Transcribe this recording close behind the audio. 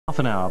Half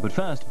an hour, but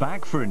first,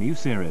 back for a new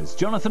series.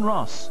 Jonathan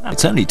Ross.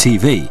 It's only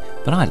TV,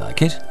 but I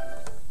like it.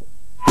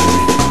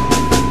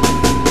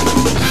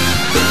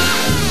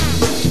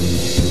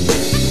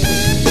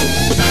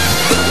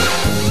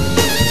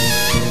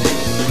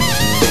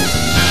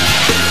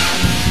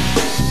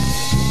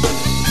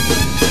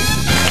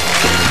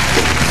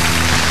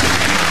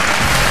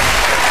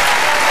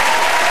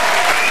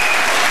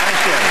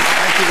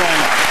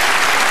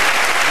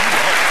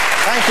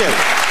 Thank you.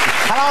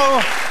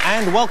 Hello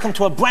and welcome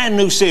to a brand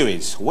new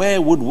series. Where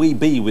would we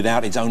be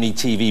without It's Only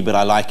TV But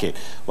I Like It?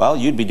 Well,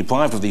 you'd be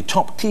deprived of the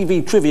top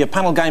TV trivia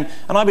panel game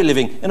and I'd be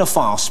living in a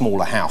far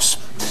smaller house.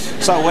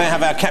 So where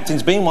have our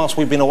captains been whilst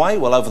we've been away?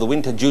 Well, over the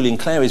winter, Julian and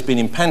Clary has been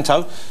in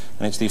Panto,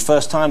 and it's the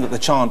first time that the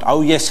chant,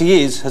 "Oh yes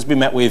he is," has been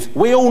met with,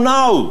 "We all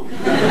know."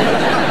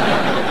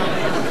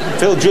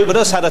 Phill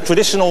Jupitus had a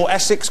traditional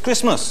Essex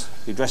Christmas.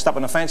 He dressed up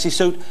in a fancy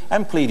suit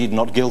and pleaded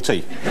not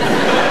guilty.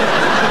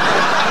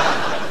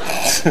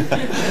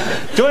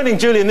 Joining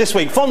Julian this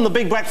week from the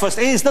Big Breakfast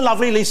is the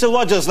lovely Lisa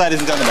Rogers, ladies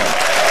and gentlemen.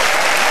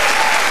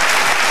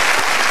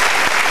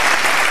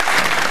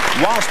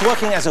 Whilst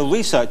working as a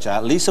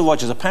researcher, Lisa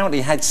Rogers apparently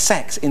had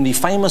sex in the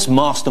famous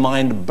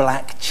mastermind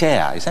Black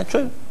Chair. Is that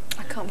true?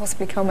 I can't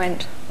possibly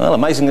comment. Well,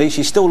 amazingly,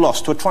 she's still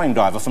lost to a train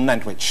driver from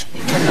Nantwich.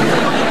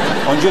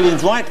 On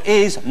Julian's right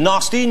is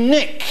Nasty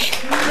Nick.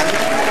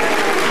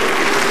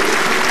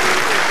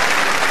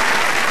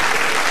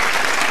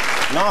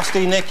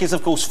 Nasty Nick is,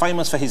 of course,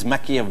 famous for his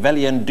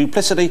Machiavellian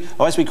duplicity,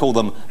 or as we call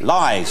them,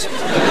 lies.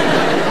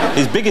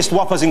 His biggest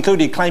whoppers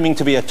included claiming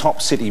to be a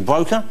top city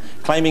broker,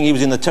 claiming he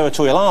was in the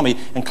Territorial Army,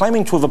 and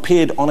claiming to have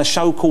appeared on a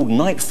show called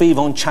Night Fever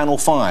on Channel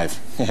 5.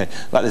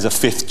 Like there's a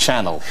fifth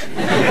channel.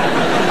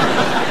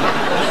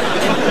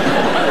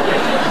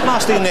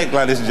 Nasty Nick,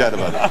 ladies and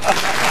gentlemen.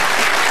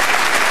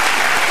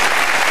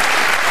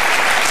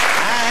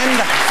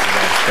 And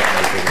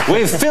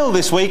with Phill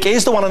this week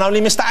is the one and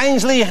only Mr.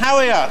 Ainsley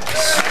Harriott.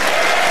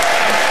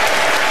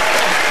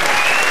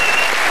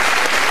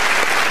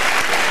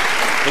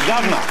 The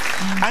Governor.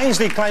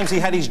 Ainsley claims he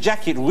had his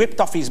jacket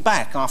ripped off his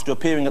back after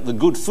appearing at the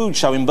Good Food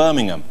Show in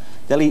Birmingham.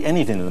 They'll eat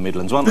anything in the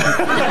Midlands, won't they?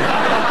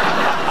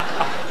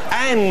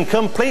 And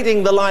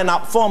completing the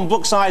lineup from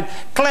Brookside,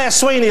 Claire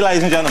Sweeney,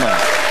 ladies and gentlemen.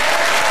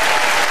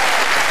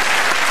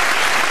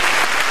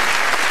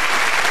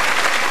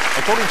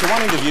 According to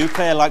one interview,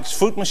 Claire likes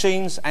fruit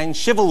machines and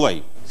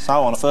chivalry.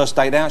 So on a first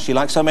date out, she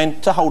likes her men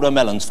to hold her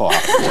melons for her.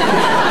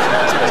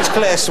 It's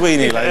Claire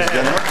Sweeney, ladies and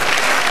gentlemen.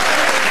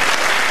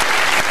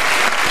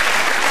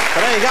 So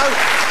there you go.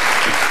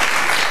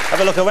 Have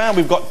a look around.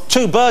 We've got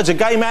two birds, a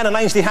gay man and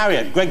Ainsley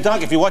Harriott. Greg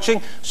Dunk, if you're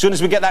watching, as soon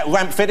as we get that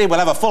ramp fitted, we'll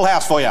have a full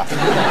house for you.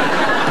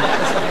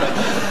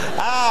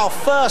 Our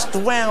first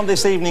round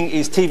this evening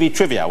is TV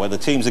Trivia, where the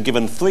teams are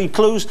given 3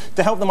 clues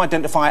to help them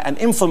identify an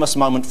infamous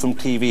moment from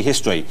TV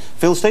history.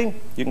 Phil's team,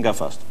 you can go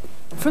first.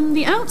 From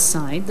the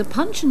outside, the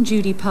Punch and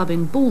Judy pub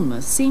in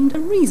Bournemouth seemed a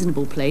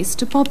reasonable place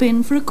to pop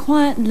in for a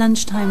quiet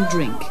lunchtime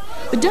drink.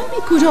 But don't be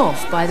put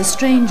off by the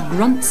strange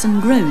grunts and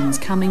groans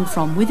coming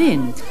from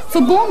within, for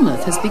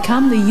Bournemouth has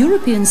become the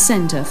European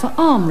centre for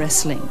arm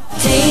wrestling.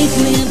 Take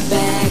me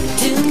back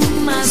to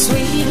my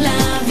sweet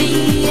La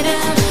Vida,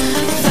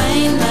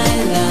 find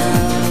my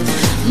love,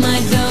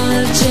 my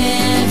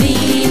dolce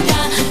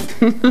vita.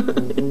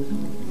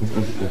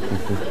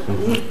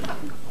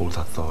 Hold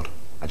that thought.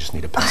 I just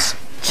need a piss.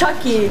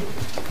 Chucky!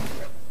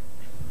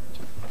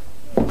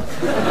 I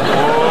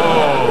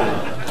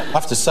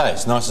have to say,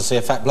 it's nice to see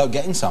a fat bloke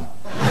getting some.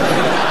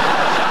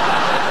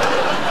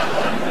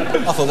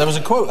 I thought there was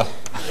a quota.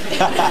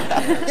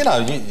 You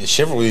know,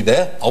 chivalry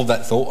there. Hold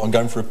that thought, I'm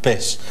going for a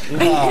piss.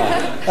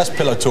 That's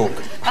pillow talk.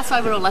 That's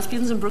why we're all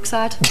lesbians in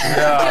Brookside. You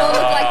all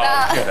look like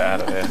that. Get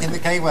out of here. In the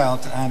gay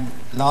world,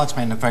 large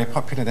men are very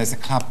popular. There's a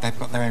club, they've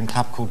got their own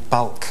club called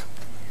Bulk.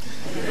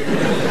 You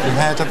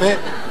heard of it?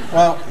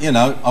 Well, you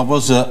know, I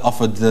was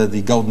offered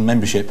the golden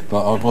membership,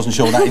 but I wasn't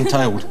sure what that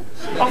entailed.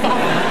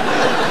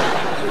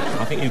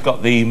 I think you've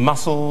got the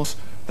muscles,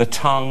 the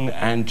tongue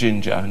and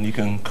ginger, and you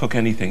can cook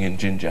anything in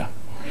ginger.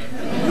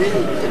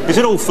 Is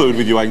it all food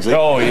with you, Ainsley?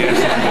 Oh, yes.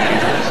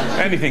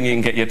 Anything you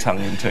can get your tongue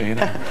into, you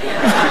know.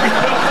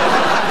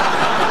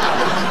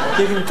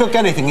 You can cook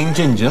anything in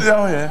ginger?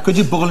 Oh, yeah. Could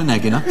you boil an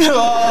egg in her?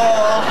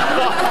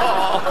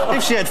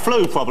 If she had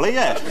flu, probably,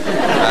 yeah.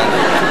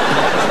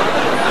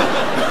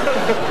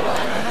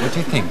 What do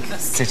you think,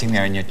 sitting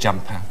there in your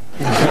jumper?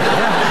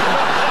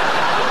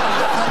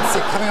 Fancy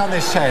coming on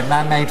this show,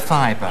 man-made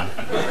fibre.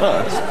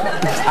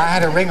 I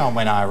had a ring on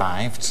when I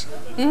arrived.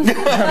 Where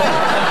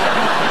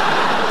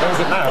is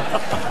it now?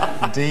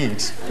 Indeed.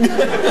 Isn't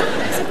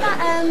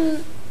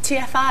that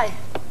TFI?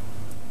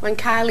 When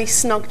Kylie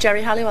snogged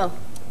Jerry Halliwell?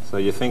 So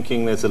you're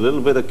thinking there's a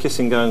little bit of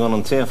kissing going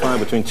on TFI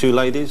between two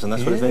ladies, and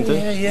that's what it's into?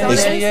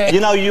 Yeah.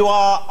 You know, you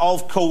are,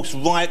 of course,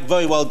 right.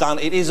 Very well done.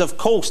 It is, of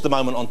course, the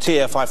moment on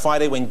TFI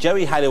Friday when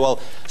Jerry Halliwell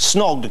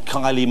snogged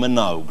Kylie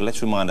Minogue.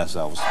 Let's remind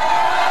ourselves.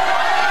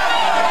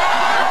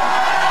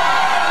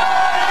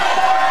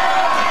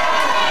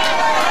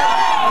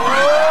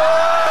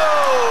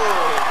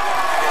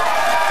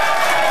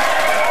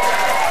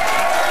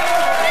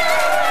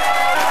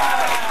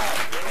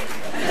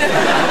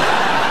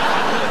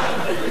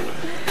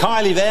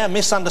 Kylie there,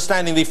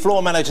 misunderstanding the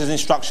floor manager's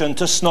instruction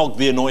to snog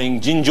the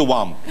annoying ginger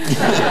one.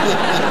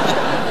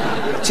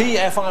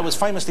 TFI was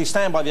famously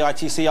stand by the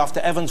ITC after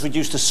Evans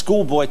reduced a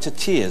schoolboy to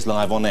tears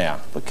live on air.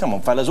 But come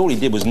on, fellas, all he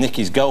did was nick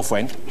his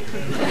girlfriend.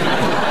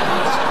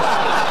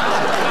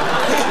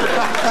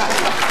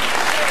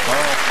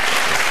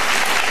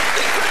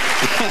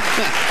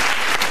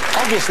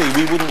 Obviously,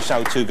 we wouldn't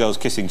show two girls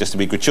kissing just to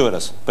be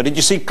gratuitous. But did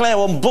you see Claire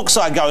on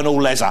Brookside going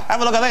all leisure? Have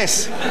a look at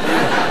this.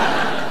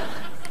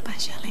 Bye,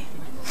 Shelley.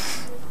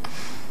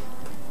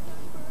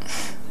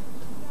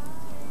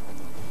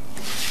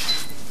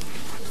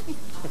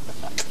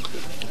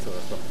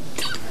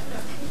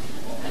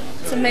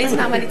 It's amazing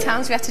how many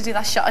times we had to do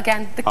that shot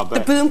again.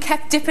 The boom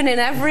kept dipping in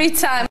every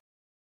time.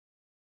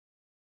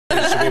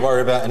 Should we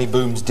worry about any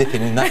booms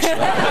dipping in that shot?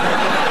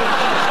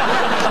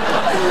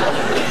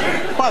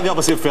 Quite the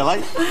opposite, Phil,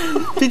 eh?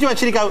 Did you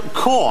actually go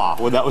core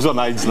when that was on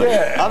Ainsley?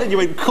 Yeah. I think you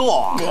went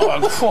core.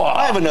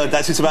 I haven't heard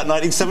that since about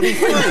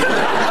 1973.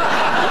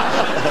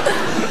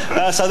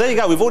 So there you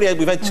go.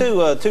 We've had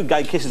two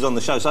gay kisses on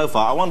the show so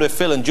far. I wonder if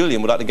Phil and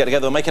Julian would like to get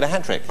together and make it a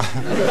hat trick.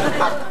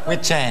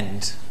 Which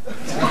end?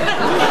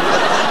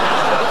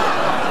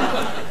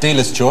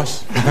 Dealer's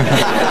choice.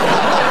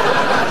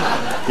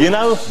 You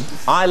know,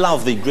 I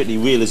love the gritty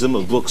realism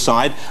of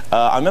Brookside.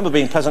 I remember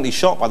being pleasantly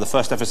shocked by the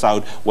first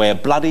episode where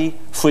bloody,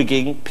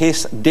 frigging,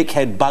 piss,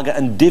 dickhead, bugger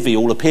and divvy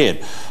all appeared.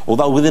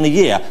 Although within a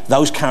year,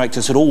 those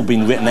characters had all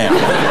been written out.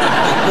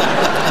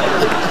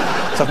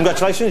 So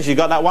congratulations, you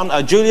got that one.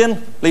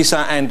 Julian, Lisa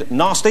and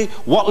Nasty,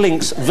 what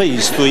links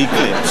these three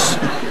clips?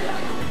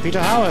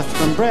 Peter Howarth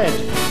from Bread.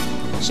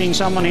 Seeing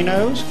someone he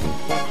knows?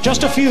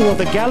 Just a few of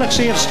the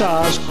galaxy of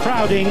stars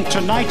crowding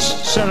tonight's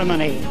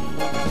ceremony.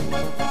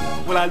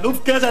 Well, I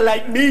love girls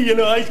like me, you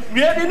know, it's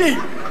really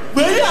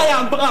really I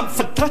am, but I'm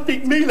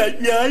fantastic me, like,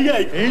 yeah.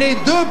 Les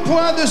 2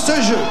 points de ce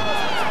jeu.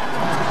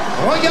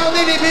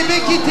 Regardez les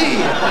bébés qui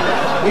tirent.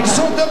 Ils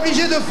sont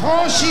obligés de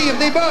franchir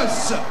des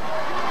bosses.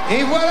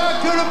 Et voilà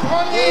que le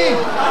premier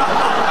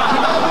qui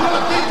va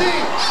vouloir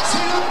quitter, c'est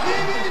le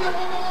bébé de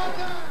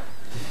Romorantin.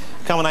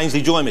 Come on,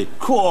 Ainsley, join me. Do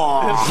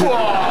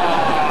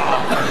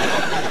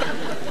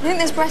you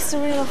think his breasts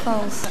are real or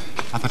false?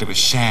 I thought it was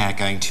Cher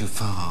going too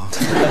far.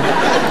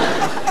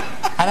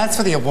 And as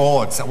for the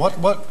awards,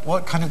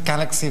 what kind of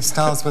galaxy of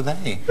stars were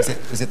they?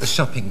 Was it the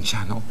shopping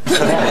channel?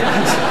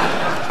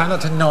 Try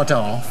not to nod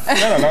off.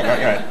 No, not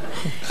right.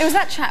 It was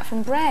that chap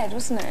from Bread,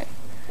 wasn't it?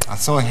 I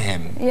saw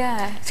him.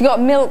 Yeah. So you got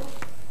milk,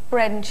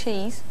 bread and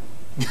cheese.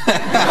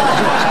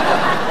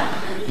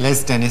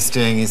 Les Dennis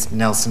doing his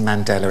Nelson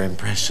Mandela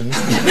impression.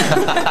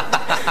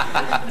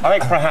 I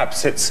think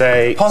perhaps it's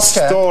a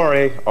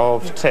story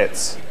of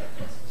tits.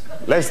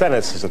 Les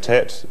Dennis is a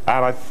tit,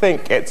 and I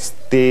think it's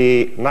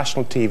the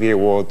National TV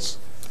Awards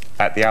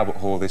at the Albert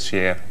Hall this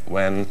year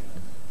when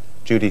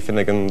Judy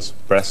Finnegan's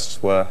breasts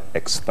were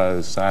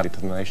exposed, sadly, to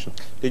the nation.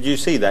 Did you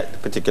see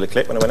that particular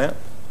clip when it went out?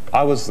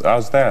 I was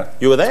there.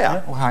 You were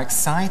there? Oh, how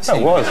exciting.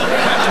 It was.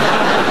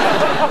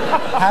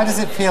 How does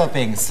it feel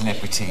being a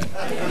celebrity?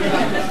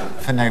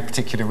 For no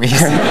particular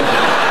reason.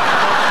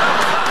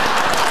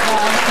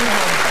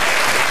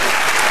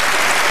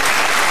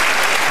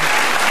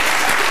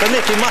 But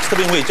Nick, it must have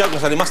been weird, joking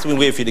aside, it must have been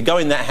weird for you to go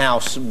in that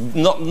house,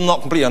 not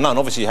completely unknown,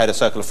 obviously you had a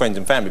circle of friends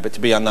and family, but to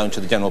be unknown to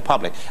the general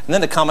public, and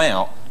then to come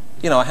out,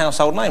 you know, a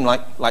household name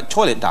like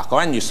Toilet Duck or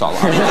Anusol.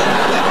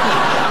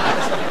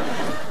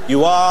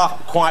 You are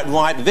quite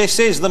right. This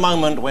is the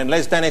moment when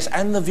Les Dennis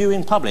and the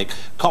viewing public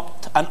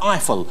copped an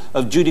eyeful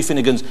of Judy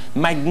Finnegan's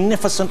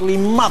magnificently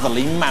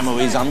motherly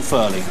mammaries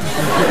unfurling.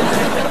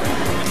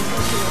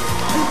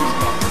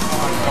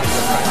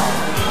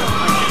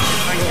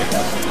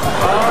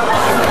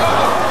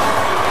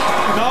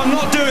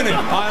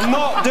 I am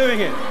not doing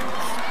it.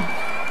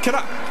 Can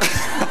I?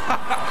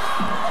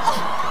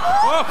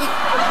 Oh.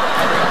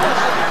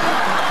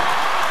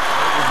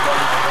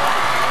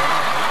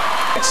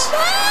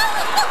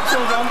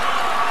 Well done.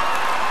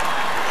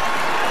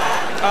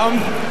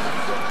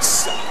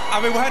 I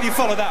mean, how do you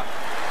follow that?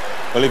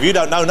 Well, if you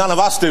don't know, none of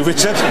us do,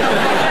 Richard.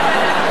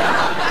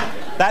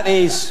 That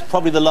is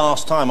probably the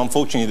last time,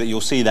 unfortunately, that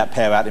you'll see that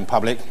pair out in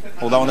public.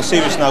 Although, on a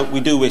serious note, we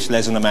do wish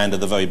Les and Amanda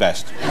the very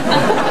best.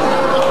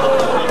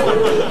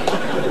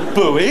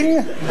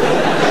 Booing.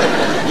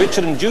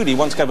 Richard and Judy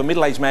once gave a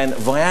middle-aged man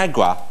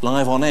Viagra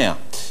live on air.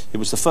 It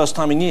was the first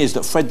time in years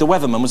that Fred the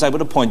Weatherman was able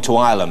to point to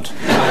Ireland.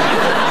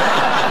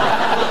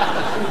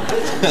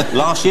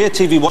 Last year,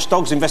 TV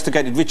watchdogs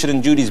investigated Richard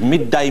and Judy's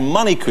midday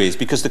money quiz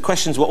because the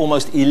questions were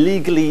almost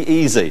illegally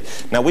easy.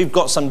 Now, we've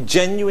got some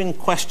genuine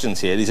questions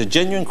here. These are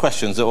genuine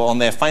questions that were on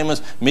their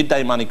famous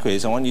midday money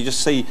quiz. I want you to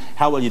just see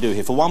how well you do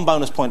here. For 1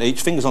 bonus point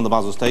each, fingers on the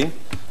buzzers, team.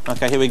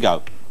 OK, here we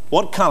go.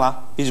 What colour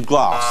is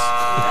grass?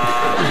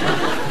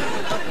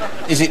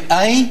 Is it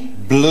A,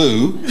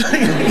 blue,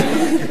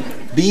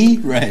 B,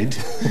 red?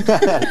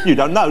 You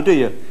don't know, do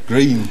you?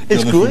 Green.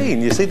 It's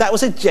green, you see. That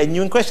was a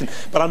genuine question.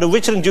 But under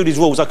Richard and Judy's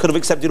rules, I could have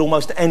accepted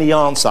almost any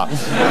answer.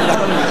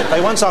 They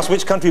once asked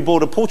which country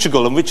bordered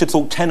Portugal, and Richard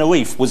thought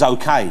Tenerife was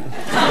OK.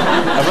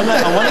 And when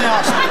they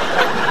asked...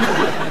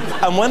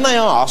 And when they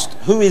asked,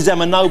 who is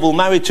Emma Noble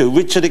married to,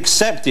 Richard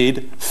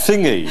accepted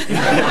Thingy.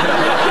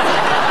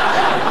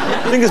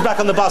 Fingers back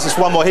on the buzzers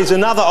for one more. Here's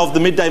another of the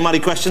midday money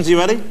questions. Are you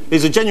ready?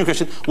 Here's a genuine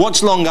question.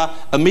 What's longer,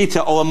 a metre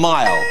or a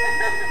mile?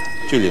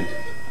 Julian.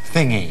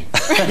 Thingy.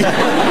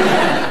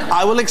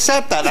 I will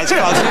accept that. That's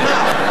close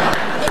enough.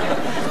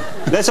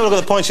 Let's have a look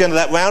at the points at the end of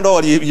that round.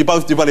 Or you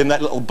both do well in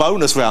that little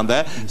bonus round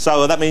there.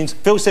 So that means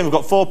Phil's team have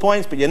got 4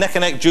 points, but you're neck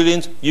and neck.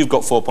 Julian's, you've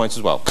got 4 points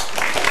as well.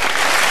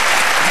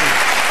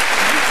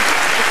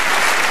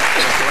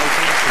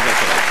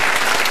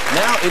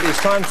 Now it is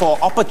time for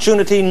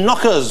Opportunity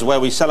Knockers, where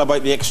we celebrate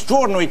the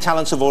extraordinary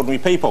talents of ordinary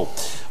people.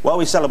 Well,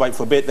 we celebrate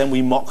for a bit, then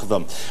we mock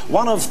them.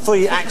 One of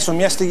 3 acts from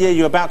yesteryear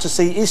you're about to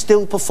see is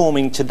still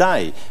performing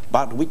today.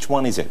 But which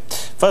one is it?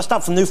 First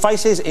up from New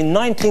Faces, in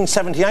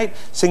 1978,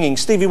 singing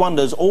Stevie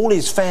Wonder's All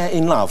Is Fair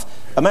in Love,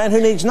 a man who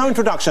needs no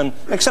introduction,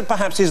 except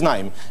perhaps his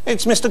name.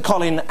 It's Mr.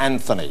 Colin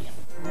Anthony.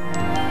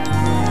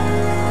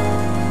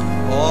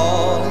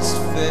 All is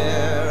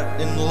fair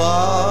in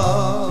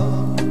love.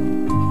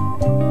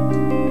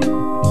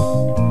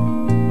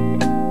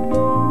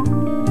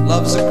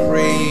 Love's a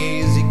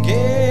crazy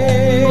game.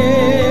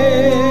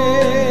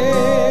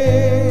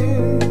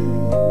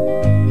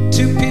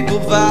 2 people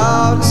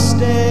vow to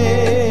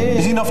stay.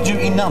 Is he an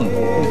off-duty nun?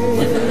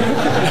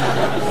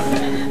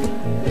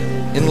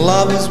 In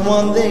love is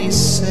one they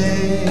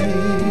say.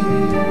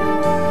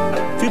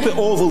 If you put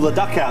Orville the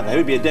Duck out there,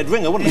 he'd be a dead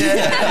ringer, wouldn't he?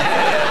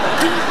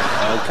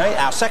 Yeah. OK,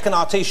 our second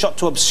artiste shot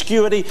to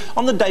obscurity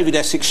on the David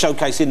Essex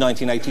Showcase in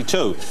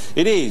 1982.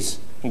 It is,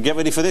 and get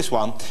ready for this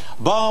one,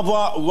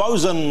 Barbara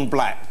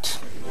Rosenblatt.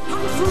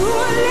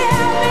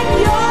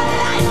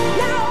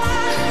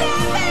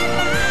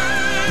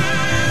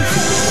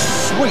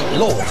 Sweet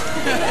Lord.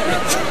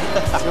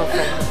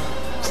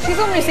 She's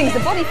the one who sings the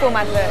body form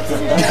adverts,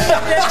 isn't she?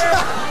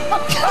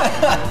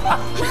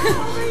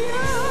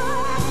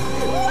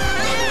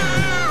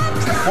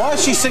 Why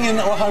is she singing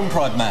a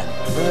Homepride man?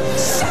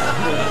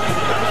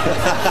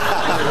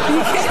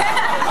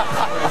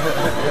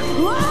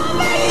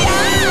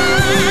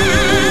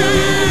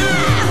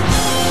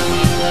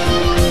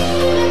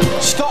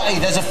 Scotty,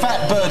 there's a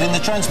fat bird in the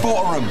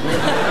transporter room.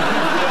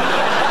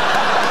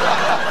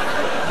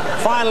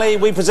 Finally,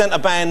 we present a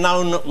band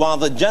known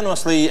rather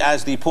generously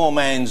as the poor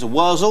man's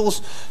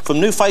Wurzels. From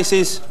New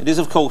Faces, it is,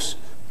 of course,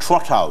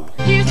 Trotto.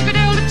 Here's a good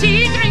old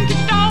tea, drink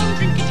it down,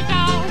 drink it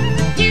down.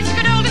 Here's a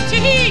good old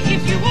tea,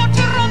 give you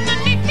water on the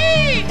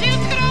knee. Here's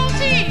a good old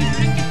tea,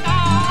 drink it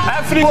down.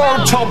 Anthony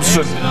Warren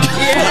Thompson.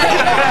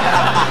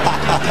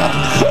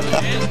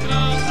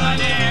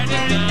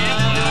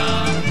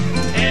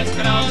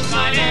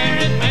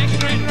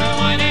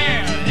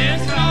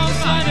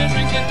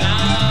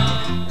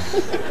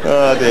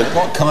 Oh dear.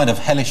 What kind of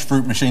hellish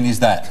fruit machine is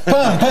that?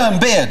 Perm,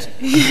 beard!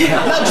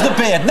 Nudge the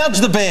beard, nudge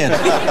the beard!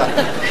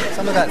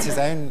 Some of that's his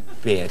own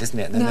beard, isn't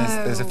it? And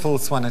then there's a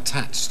false one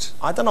attached.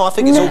 I don't know, I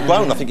think it's all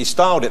grown. I think he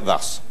styled it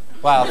thus.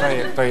 Well,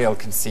 very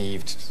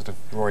ill-conceived, sort of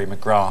Rory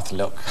McGrath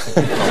look.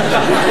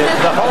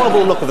 The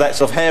horrible look of that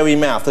sort of hairy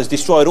mouth has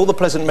destroyed all the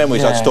pleasant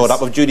memories I'd stored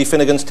up of Judy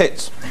Finnegan's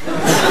tits.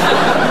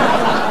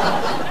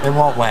 In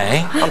what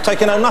way? I'm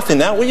taking home nothing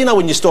now. Well, you know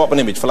when you store up an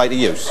image for later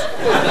use.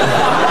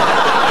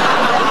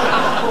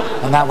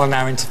 And that will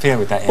now interfere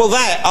with that image. Well,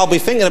 that, I'll be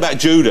thinking about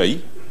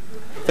Judy,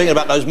 thinking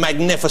about those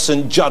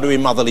magnificent, juddery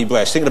motherly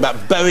breasts, thinking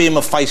about burying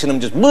my face in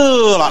them just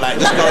like that,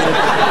 just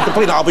going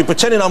completely. I'll be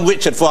pretending I'm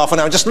Richard for half an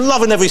hour, just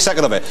loving every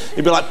second of it.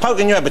 It'd be like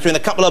poking your head between a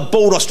couple of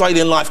bald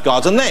Australian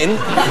lifeguards, and then,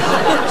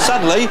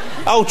 suddenly,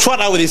 old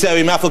Trotto with his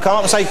hairy mouth will come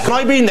up and say, "Can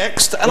I be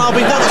next?" And I'll be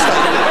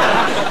devastated.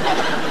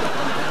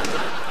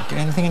 Got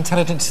anything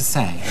intelligent to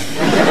say?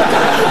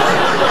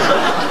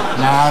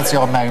 Now's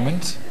your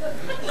moment.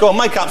 Go on,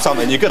 make up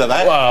something. You're good at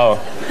that. Wow.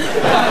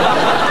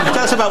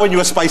 Tell us about when you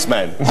were a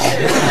spaceman.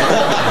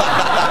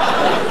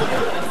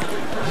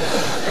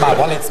 My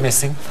wallet's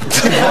missing.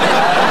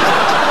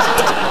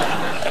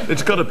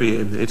 It's got to be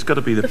him. It's got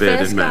to be the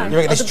bearded man. You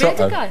reckon it's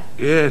Trotto?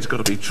 Yeah, it's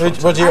got to be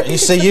Trotto. What do you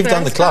see, you've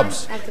done the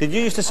clubs. Did you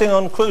used to sing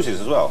on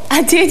cruises as well?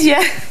 I did,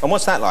 yeah. And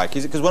what's that like?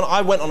 Is it because when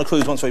I went on a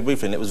cruise once very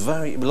briefly, and it was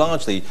very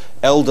largely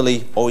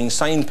elderly or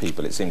insane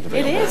people, it seemed to be.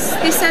 It is.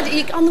 They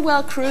said on the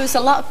world cruise, a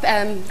lot of,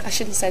 I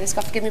shouldn't say this,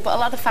 God forgive me, but a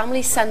lot of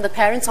families send the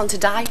parents on to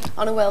die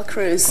on a world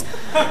cruise.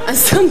 And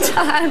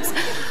sometimes,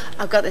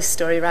 I've got this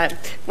story, right?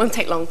 Won't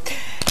take long.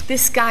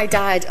 This guy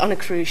died on a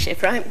cruise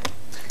ship, right?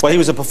 Well, he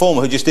was a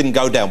performer who just didn't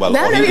go down well.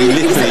 No, he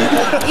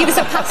literally... He was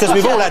a passenger. Because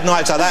we've all had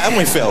nights like that, haven't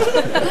we, Phil?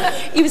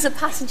 He was a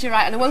passenger,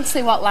 right, and I won't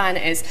say what line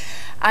it is.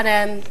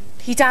 And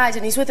he died,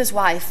 and he's with his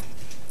wife,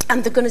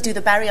 and they're going to do the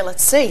burial at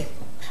sea.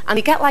 And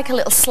they get like a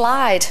little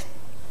slide,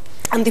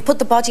 and they put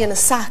the body in a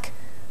sack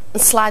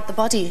and slide the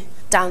body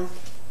down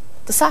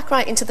the sack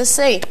right into the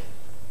sea.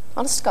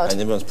 Honest to God. And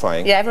everyone's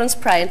praying. Yeah, everyone's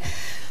praying.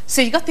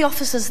 So you got the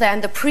officers there,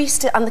 and the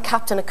priest and the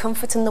captain are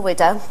comforting the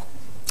widow,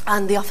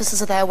 and the officers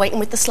are there waiting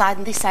with the slide,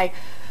 and they say,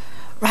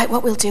 right,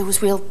 what we'll do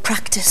is we'll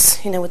practice,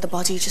 you know, with the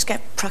body. You just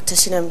get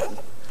practice, you know,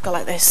 go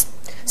like this.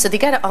 So they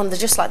get it on, they're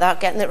just like that,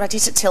 getting it ready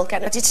to tilt,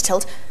 getting it ready to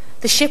tilt.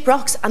 The ship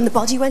rocks and the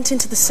body went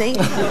into the sea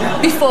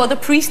before the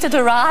priest had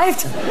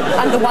arrived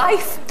and the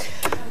wife.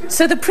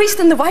 So the priest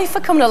and the wife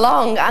are coming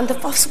along and the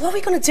boss, what are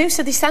we going to do?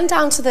 So they send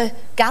down to the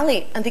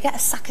galley and they get a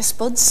sack of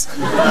spuds.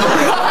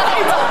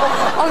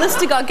 Right? Honest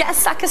to God, get a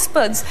sack of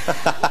spuds.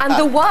 And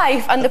the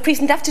wife and the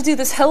priest, and they have to do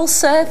this whole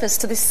service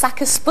to this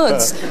sack of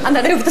spuds and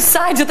then over the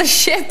side of the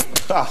ship.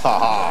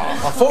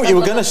 I thought you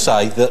were going to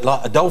say that,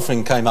 like, a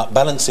dolphin came up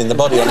balancing the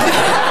body on it.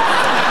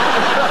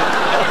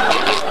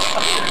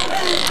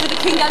 With a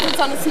king elephant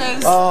on its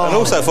nose. Oh. And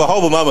also, for a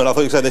horrible moment, I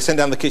thought you said they sent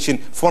down the kitchen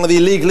for one of the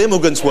illegal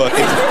immigrants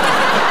working.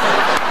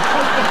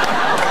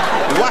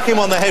 Whack him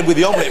on the head with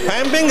the omelette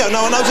pan, bingo,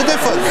 no one knows the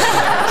difference.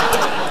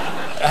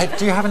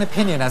 Do you have an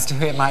opinion as to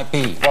who it might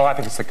be? Well, I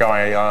think it's the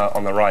guy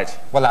on the right.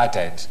 Well, I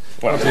don't.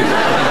 Well,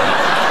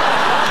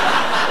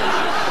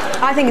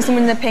 I think it's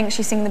someone in the pink,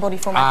 she's singing the body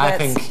form I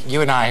adverts. think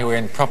you and I, who are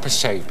in proper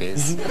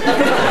showbiz...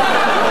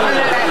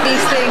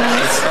 These things...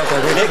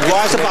 Nick,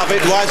 rise above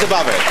it, rise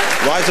above it,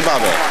 rise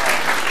above it.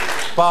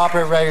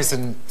 Barbara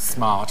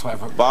Rosensmart,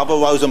 whatever. Barbara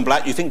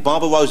Rosenblatt, you think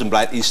Barbara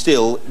Rosenblatt is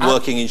still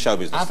working in show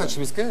business? I thought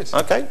she was good.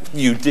 OK,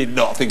 you did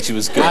not think she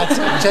was good.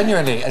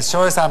 Genuinely, as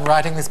sure as I'm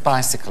riding this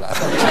bicycle, I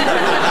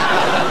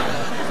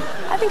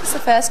think it's the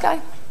first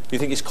guy. You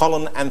think it's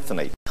Colin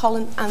Anthony?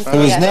 Colin Anthony.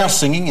 Who is now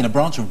singing in a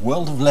branch of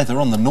World of Leather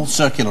on the North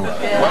Circular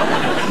Road.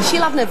 Yeah.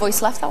 She'll have no voice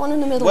left, that one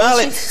in the middle. Well,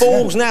 it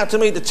falls now to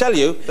me to tell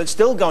you that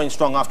still going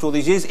strong after all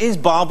these years is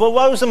Barbara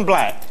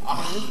Rosenblatt.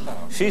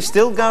 She's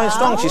still going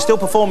strong. She's still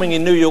performing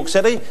in New York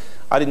City.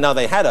 I didn't know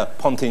they had a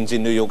Pontins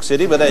in New York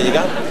City, but there you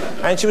go.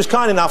 And she was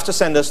kind enough to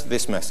send us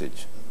this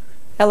message.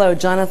 Hello,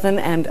 Jonathan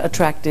and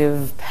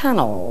attractive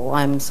panel.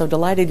 I'm so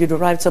delighted you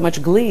derived so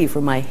much glee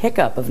from my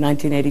hiccup of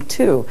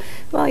 1982.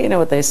 Well, you know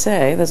what they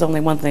say, there's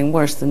only one thing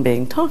worse than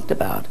being talked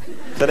about.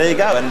 So there you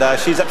go, and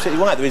she's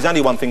absolutely right. There is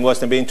only one thing worse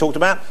than being talked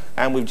about,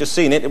 and we've just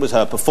seen it. It was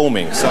her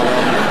performing. So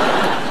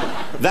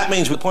that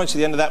means with points at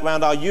the end of that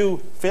round are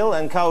you, Phil,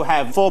 and Co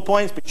have 4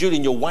 points, but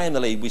Julian, you're way in the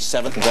lead with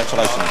 7.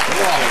 Congratulations.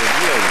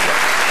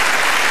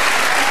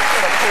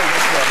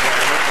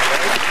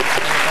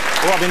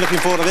 Well, I've been looking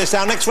forward to this.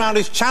 Our next round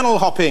is channel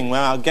hopping, where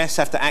our guests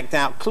have to act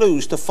out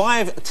clues to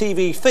 5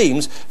 TV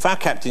themes for our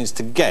captains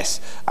to guess.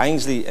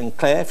 Ainsley and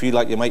Claire, if you'd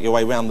like to make your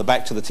way round the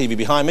back to the TV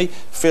behind me.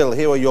 Phil,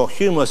 here are your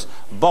humorous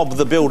Bob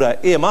the Builder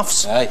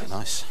earmuffs. Hey,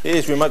 nice.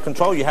 Here's remote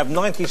control. You have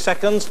 90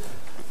 seconds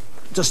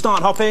to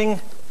start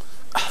hopping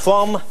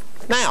from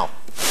now.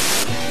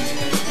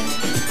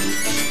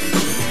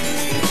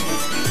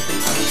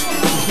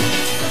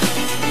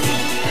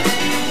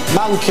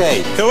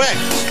 Monkey. Correct.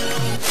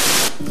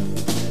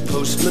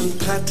 Postman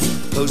Pat,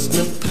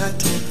 Postman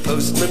Pat,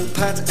 Postman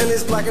Pat and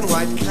his black and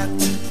white cat.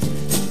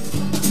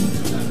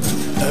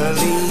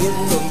 Early in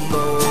the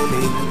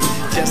morning,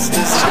 just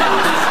as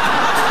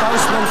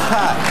Postman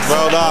Pat.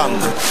 Well done.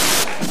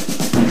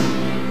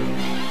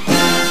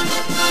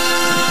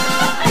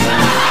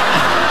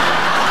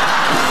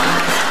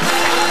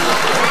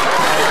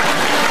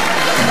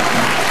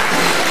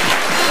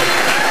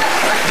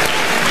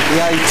 The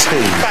A-T.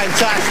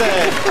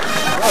 Fantastic.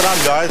 Well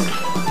done, guys.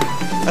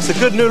 That's a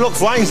good new look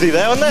for Ainsley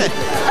there, isn't it?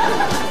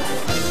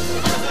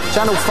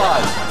 Channel 5.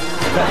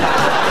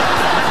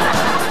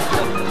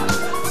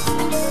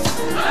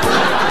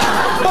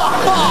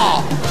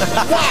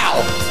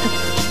 Wow!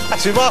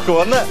 That's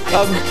remarkable, isn't it?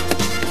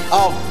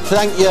 Oh,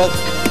 thank you.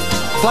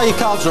 Play your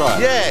cards right.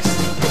 Yes.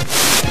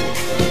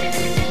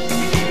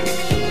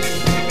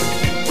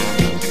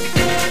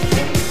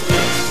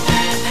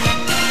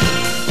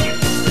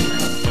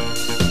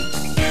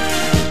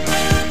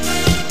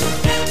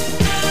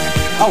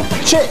 Oh,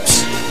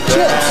 chips!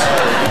 Chips!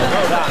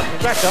 Well done.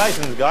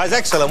 Congratulations, guys.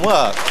 Excellent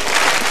work.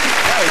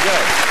 Very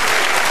good.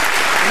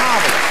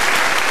 Marvellous.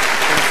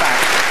 In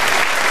fact,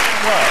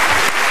 work.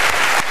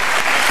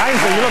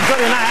 Ainsley, you look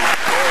good in that.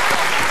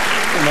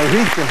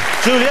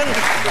 Julian,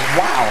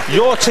 wow.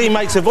 Your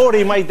teammates have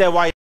already made their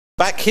way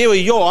back. Here are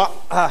your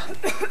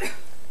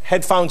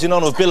headphones in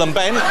honour of Bill and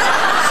Ben.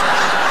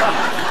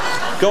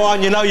 Go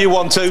on, you know you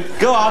want to.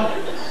 Go on.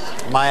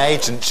 My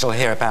agent shall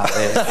hear about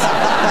this.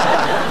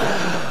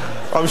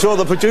 I'm sure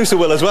the producer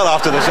will as well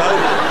after the show.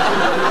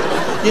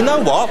 You know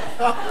what?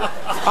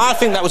 I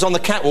think that was on the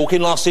catwalk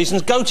in last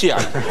season's Gautier.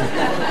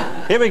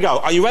 Here we go.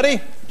 Are you ready,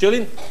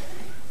 Julian?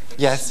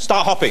 Yes.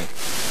 Start hopping.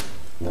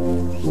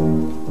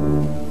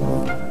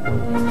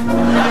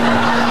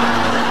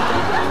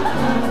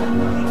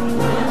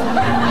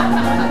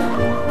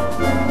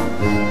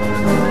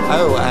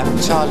 Oh,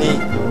 Charlie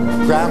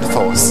Ground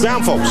Force.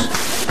 Ground Force.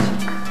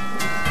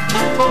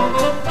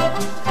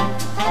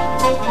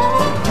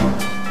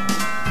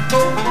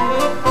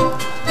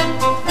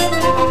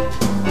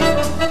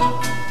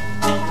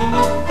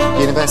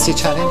 University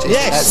Challenge?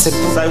 Yes. That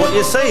simple? So what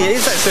you see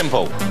is that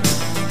simple.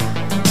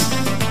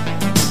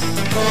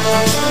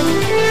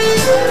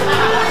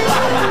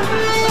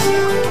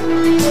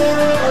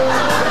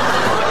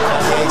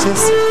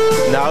 Theatres?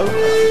 No.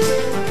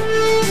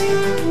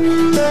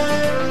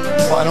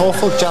 What an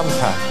awful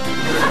jumper.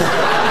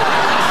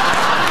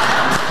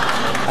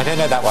 I don't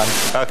know that one.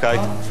 OK.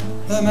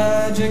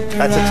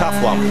 That's a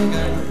tough one.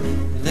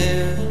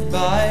 Lived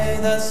by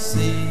the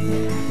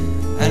sea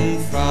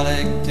and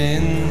frolicked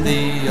in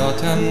the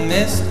autumn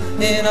mist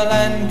in a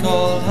land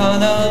called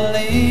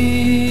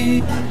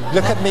Honolulu.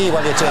 Look at me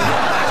while you're doing it.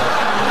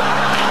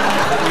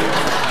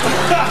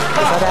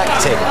 Is that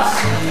acting?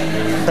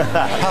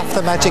 Puff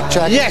the Magic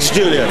Dragon. Yes,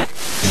 Julian.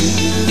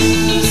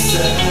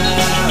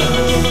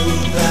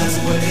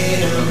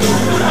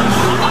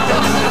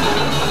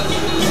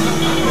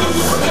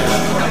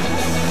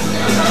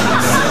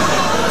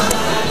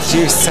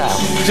 Due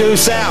south. Due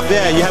south,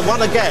 yeah, you had one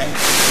to get.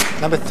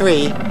 Number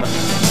 3.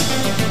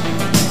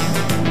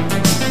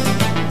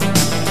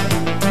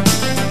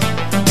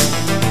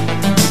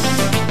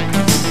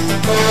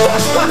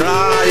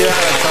 Ah, you're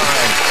out of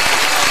time.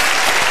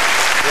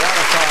 You're out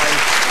of time.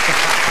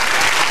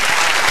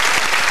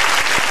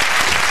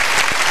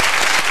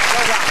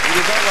 Well done, you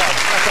did very well.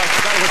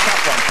 That was a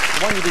tough one.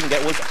 The one you didn't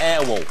get was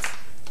Airwolf.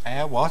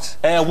 Air what?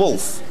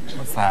 Airwolf.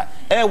 What's that?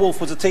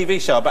 Airwolf was a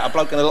TV show about a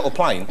bloke in a little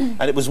plane,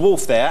 and it was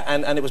wolf there,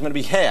 and it was meant to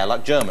be hare,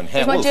 like German.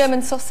 Hare It was my wolf.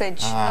 German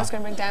sausage I was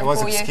going to bring down It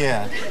was for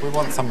obscure. We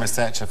want some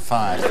researcher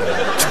fired.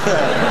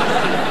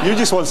 You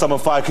just want someone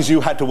fired because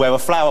you had to wear a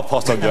flower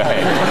pot on your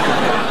head.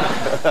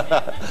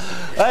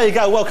 There you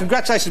go. Well,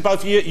 congratulations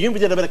both of you. You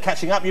did a bit of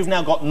catching up. You've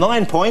now got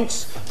 9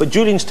 points, but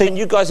Julian's team,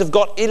 you guys have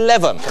got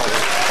 11.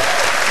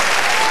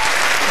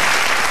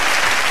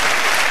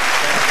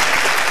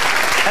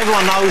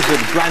 Everyone knows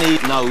that Granny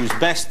knows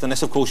best,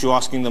 unless, of course, you're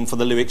asking them for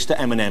the lyrics to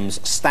Eminem's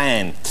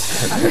Stan.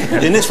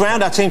 In this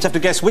round, our teams have to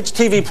guess which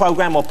TV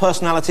programme or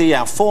personality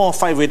our 4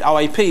 favourite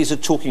OAPs are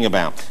talking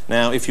about.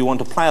 Now, if you want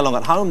to play along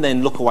at home,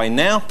 then look away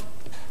now.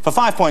 For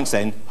 5 points,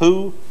 then,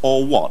 who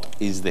or what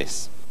is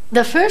this?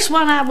 The first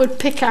one I would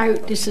pick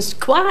out, this is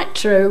quite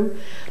true,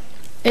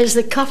 is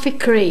the coffee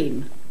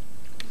cream.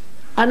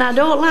 And I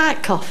don't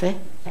like coffee.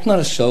 It's not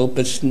a soap,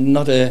 it's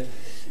not a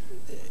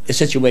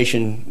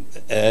situation,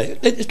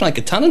 it's like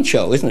a talent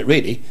show, isn't it,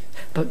 really?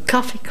 But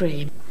coffee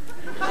cream.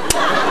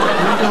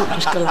 I don't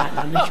just go like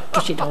that and just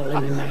push it all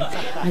in my mouth.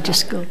 I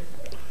just go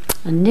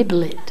and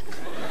nibble it.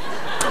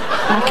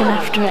 Like an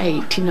after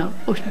 8, you know.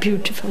 Oh, it's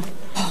beautiful.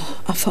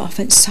 Oh, I thought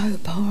it so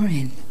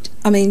boring.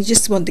 I mean, you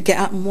just wanted to get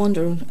up and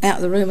wander out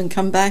of the room and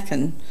come back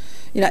and,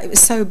 you know, it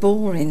was so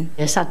boring.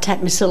 Yes, I'd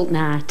take my silk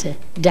nightie,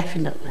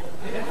 definitely.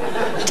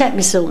 Take my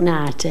silk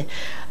nightie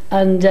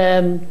and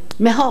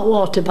my hot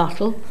water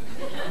bottle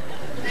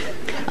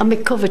and my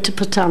cover to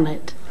put on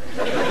it.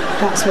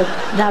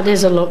 That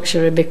is a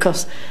luxury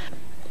because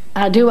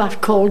I do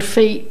have cold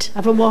feet. I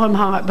have a warm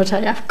heart, but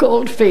I have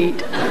cold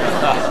feet.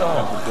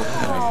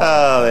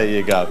 Oh, there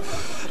you go.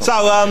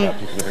 So,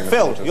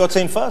 Phil, your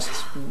team first.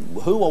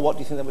 Who or what do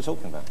you think they were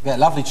talking about? Yeah,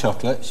 lovely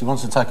chocolate. She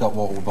wants to take up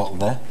water bottle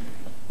there.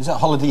 Is that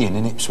Holiday Inn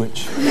in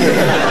Ipswich?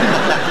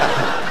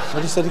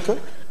 Ready, steady, cook?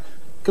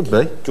 Could be. Do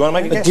you want to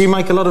make a guess? Do you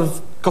make a lot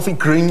of coffee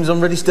creams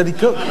on Ready, Steady,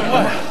 Cook?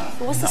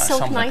 What's the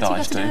silk nightie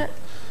got to do it?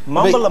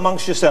 Mumble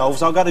amongst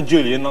yourselves. I'll go to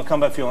Julian and I'll come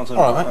back for your answer.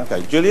 All right, mate.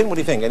 OK. Julian, what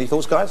do you think? Any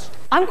thoughts, guys?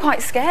 I'm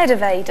quite scared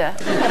of Ada.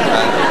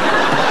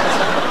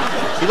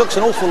 She looks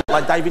an awful lot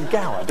like David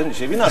Gower, doesn't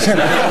she? Have you noticed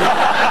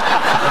that?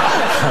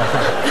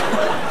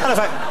 And in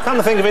fact, come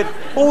to think of it,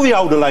 all the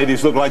older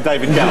ladies look like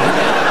David Gower.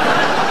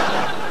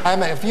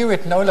 Have you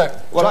written, oh look,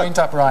 joined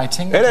up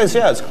writing? It is,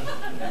 yes.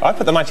 I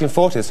put the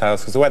 1940s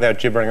house because the way they were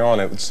gibbering on,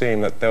 it would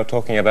seem that they were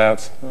talking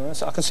about...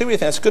 So I can see what you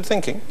think. That's good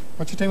thinking.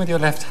 What are you doing with your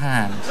left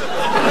hand?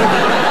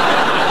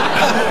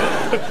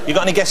 You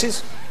got any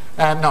guesses?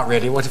 Not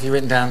really. What have you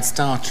written down?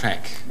 Star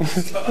Trek.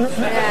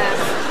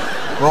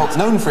 Well, it's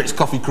known for its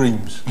coffee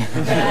creams.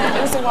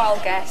 It was a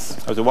wild guess.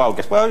 It was a wild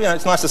guess. Well, you know,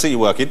 it's nice to see you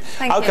working.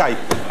 Thank you. OK,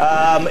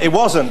 it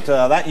wasn't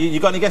that. You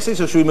got any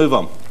guesses, or should we move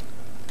on?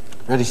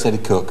 Ready, steady,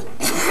 cook.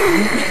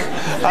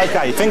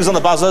 OK, fingers on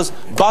the buzzers.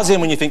 Buzz in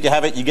when you think you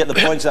have it. You get the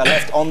points that are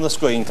left on the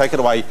screen. Take it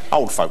away,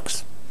 old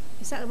folks.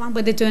 Is that the one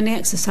where they're doing the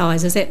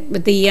exercise? Is it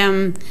with the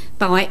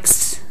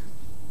bikes?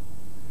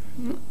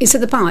 Is it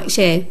the bikes?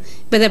 Yeah,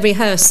 where they're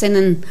rehearsing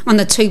and on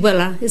the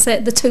two-wheeler. Is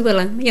it the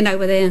two-wheeler? You know,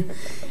 where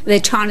they're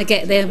trying to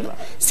get there.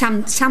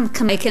 Some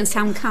can make it and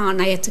some can't.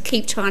 They have to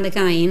keep trying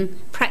again,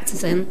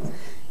 practicing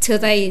till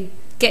they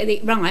get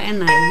it right, ain't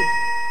they?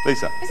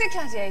 Lisa. Is it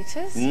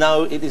Gladiators?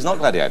 No, it is not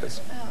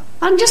Gladiators.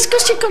 And just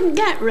because she couldn't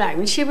get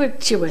round, she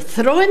was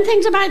throwing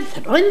things about,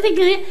 throwing things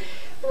in it.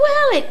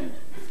 Well,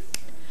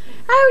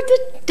 how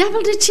the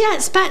devil did she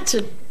expect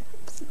to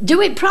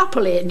do it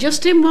properly,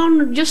 just in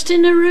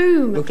a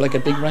room? Looked like a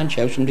big ranch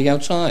house from the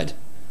outside.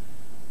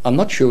 I'm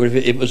not sure if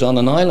it was on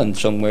an island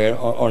somewhere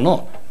or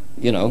not.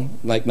 You know,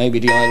 like maybe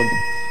the island.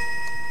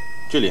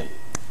 Julian.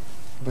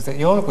 Was it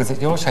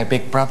your show,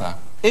 Big Brother?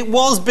 It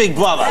was Big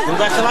Brother.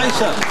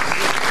 Congratulations.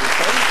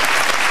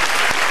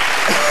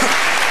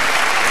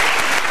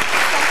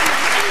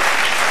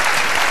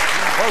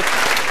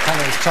 And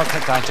it was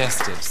chocolate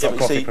digestive.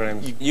 Yeah,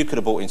 you could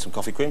have bought in some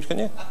coffee creams,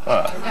 couldn't you?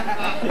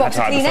 What, to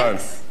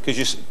Kleenex?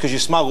 Because you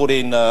smuggled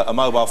in a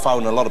mobile phone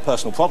and a lot of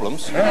personal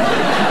problems.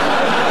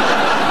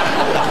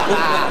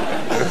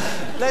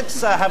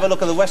 let's have a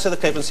look at the rest of the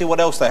clip and see what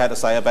else they had to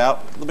say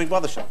about the Big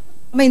Brother show.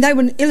 I mean, they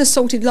were an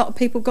ill-assorted lot of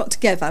people got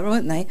together,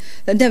 weren't they?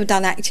 They'd never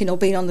done acting or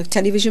been on the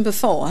television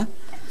before,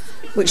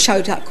 which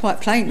showed up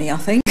quite plainly, I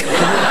think. He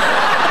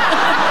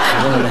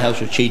won in the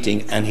house of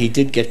cheating, and he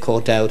did get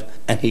caught out,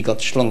 and he got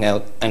slung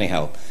out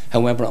anyhow.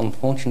 However,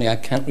 unfortunately, I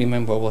can't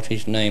remember what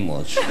his name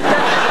was.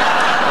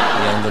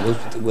 Yeah, there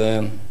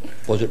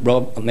was it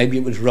Rob? Maybe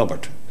it was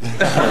Robert.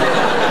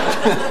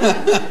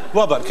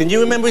 Robert, can you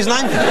remember his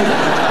name?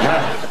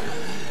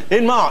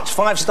 In March,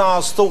 5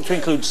 stars thought to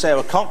include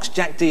Sarah Cox,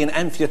 Jack Dee and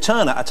Anthea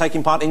Turner are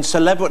taking part in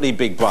Celebrity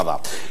Big Brother.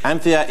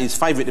 Anthea is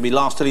favourite to be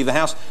last to leave the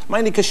house,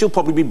 mainly because she'll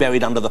probably be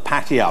buried under the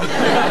patio.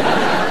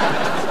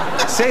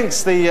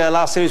 Since the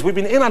last series, we've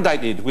been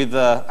inundated with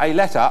a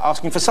letter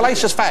asking for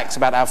salacious facts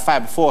about our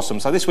fab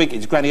foursome. So this week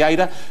it's Granny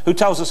Ada, who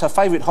tells us her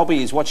favourite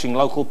hobby is watching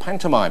local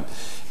pantomime.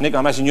 Nick, I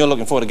imagine you're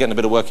looking forward to getting a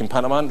bit of work in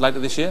pantomime later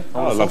this year?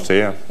 Oh, I'd love to,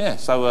 yeah. Yeah,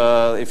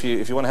 so if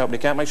you want to help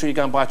Nick out, make sure you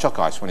go and buy a choc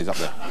ice when he's up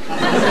there.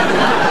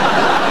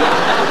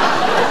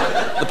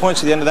 The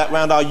points at the end of that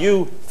round are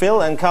you,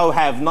 Phil and Co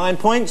have 9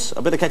 points.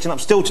 A bit of catching up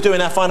still to do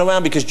in our final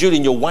round because,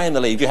 Julian, you're way in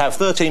the lead. You have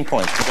 13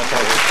 points.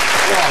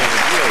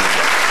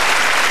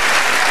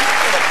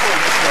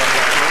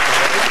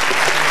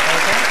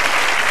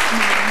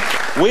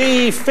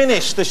 We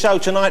finished the show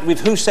tonight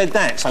with Who Said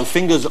That? So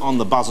fingers on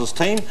the buzzers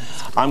team.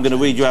 I'm going to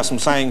read you out some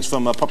sayings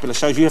from popular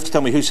shows. You have to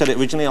tell me who said it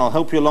originally. I'll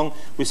help you along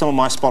with some of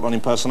my spot-on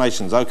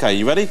impersonations. OK,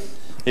 you ready?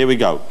 Here we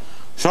go.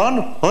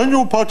 Son, when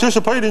you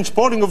participate in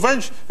sporting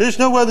events, it's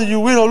not whether you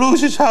win or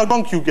lose, it's how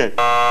drunk you get.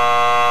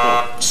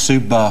 Sue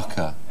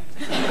Barker.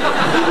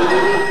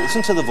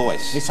 Listen to the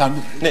voice.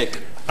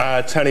 Nick.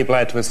 Tony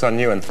Blair to his son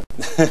Ewan.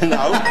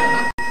 No.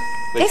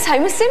 It's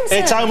Homer Simpson.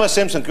 It's Homer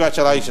Simpson,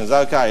 congratulations.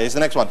 OK, here's the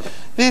next one.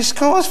 This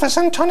calls for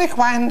some tonic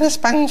wine and a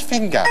sponge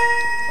finger.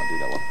 I'll do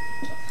that one.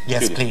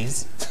 Yes, Julian.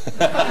 please.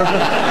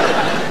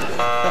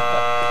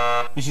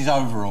 Mrs.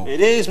 Overall.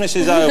 It is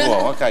Mrs.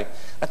 Overall, OK.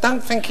 I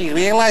don't think he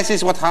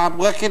realises what hard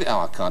work it is. Oh,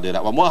 I can't do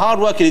that one. What hard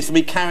work it is to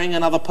be carrying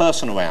another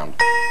person around.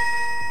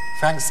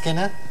 Frank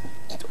Skinner.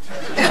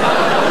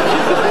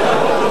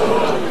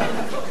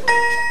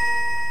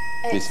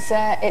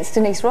 It's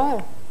Denise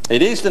Royal.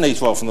 It is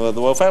Denise Royal from the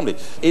Royal Family.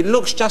 It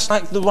looks just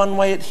like the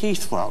runway at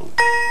Heathrow.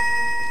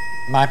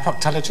 My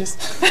proctologist.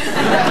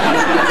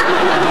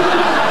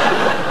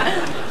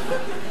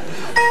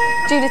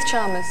 Judith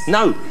Chalmers.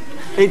 No,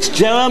 it's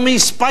Jeremy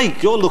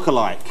Spake, your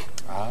lookalike.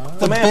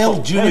 The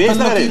Bill Juniper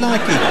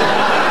looky-likey.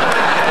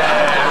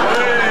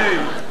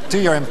 Do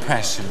your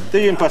impression. Do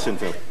your impression,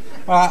 Phil.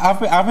 Well,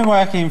 I've been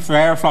working for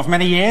Aeroflot for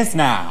many years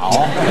now.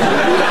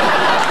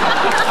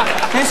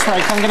 This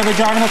week I'm going to be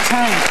driving a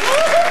tank.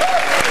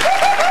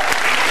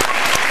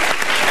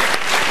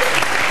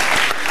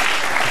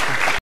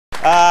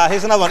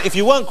 Here's another one. If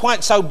you weren't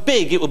quite so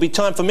big, it would be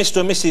time for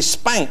Mr. and Mrs.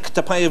 Spank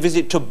to pay a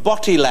visit to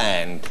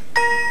Bottyland.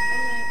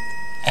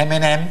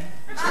 Eminem.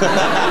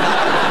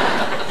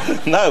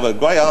 No, but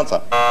great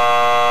answer.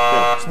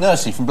 It's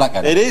Nursey from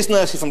Blackadder. It is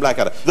Nursey from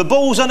Blackadder. The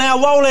balls are now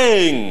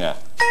rolling.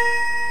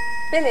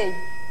 Billy.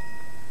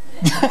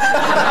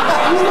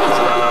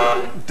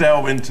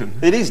 Dale Winton.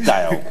 It is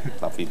Dale.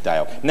 Lovely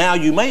Dale. Now,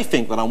 you may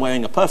think that I'm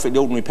wearing a perfectly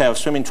ordinary pair of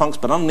swimming trunks,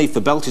 but underneath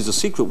the belt is a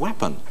secret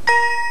weapon.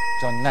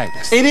 John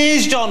Noakes. It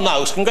is John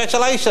Noakes.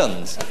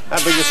 Congratulations.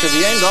 That brings us to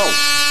the end. Oh,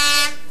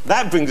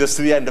 that brings us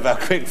to the end of our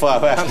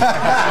quickfire round.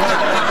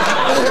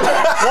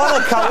 What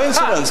a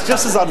coincidence,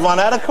 just as I'd run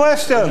out of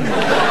questions.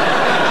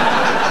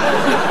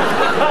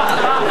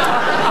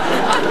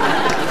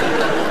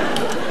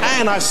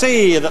 And I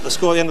see that the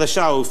score at the end of the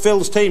show,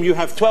 Phil's team, you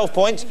have 12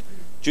 points.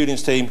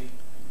 Julian's team,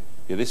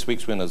 you're this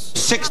week's winners.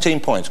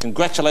 16 points.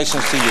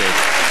 Congratulations to you.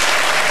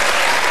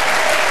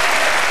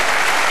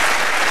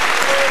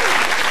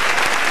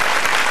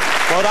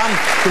 Well done.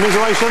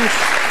 Commiserations.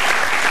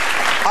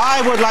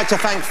 I would like to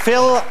thank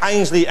Phil,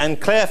 Ainsley and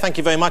Claire. Thank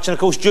you very much. And, of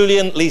course,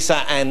 Julian,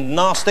 Lisa and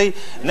Nasty.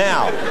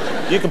 Now,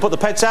 you can put the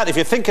pets out. If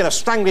you're thinking of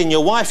strangling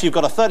your wife, you've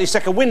got a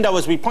 30-second window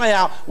as we play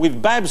out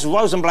with Babs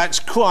Rosenblatt's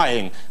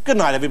Crying. Good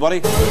night,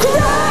 everybody.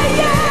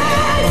 Crying!